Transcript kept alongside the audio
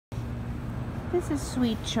This is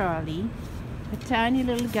sweet Charlie, a tiny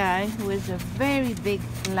little guy who is a very big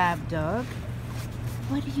lab dog.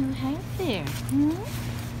 What do you have there?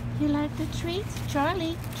 You like the treats?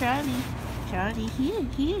 Charlie, Charlie, Charlie,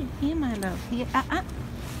 here, my love, here.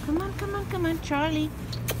 Come on, Charlie.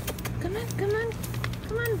 Come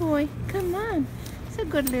on, boy, come on. It's a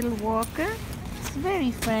good little walker. It's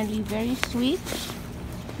very friendly, very sweet.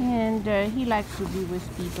 And he likes to be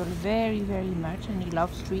with people very, very much. And he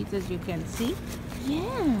loves treats, as you can see.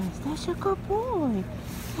 Yes, that's a good boy.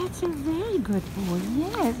 That's a very good boy.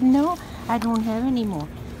 Yes. No, I don't have any more.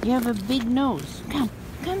 You have a big nose. Come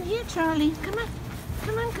here, Charlie. Come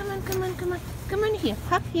on here.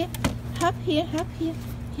 Hop here.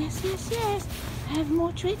 Yes. I have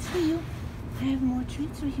more treats for you.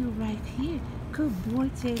 Right here. Good boy,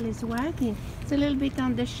 tail is wagging. It's a little bit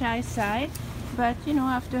on the shy side, but you know,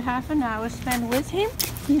 after half an hour spent with him,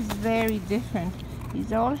 he's very different.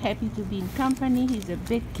 He's all happy to be in company. He's a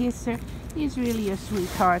big kisser. He's really a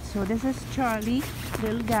sweetheart. So this is Charlie,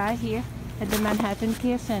 little guy here at the Manhattan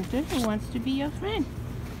Care Center who wants to be your friend.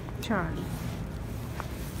 Charlie.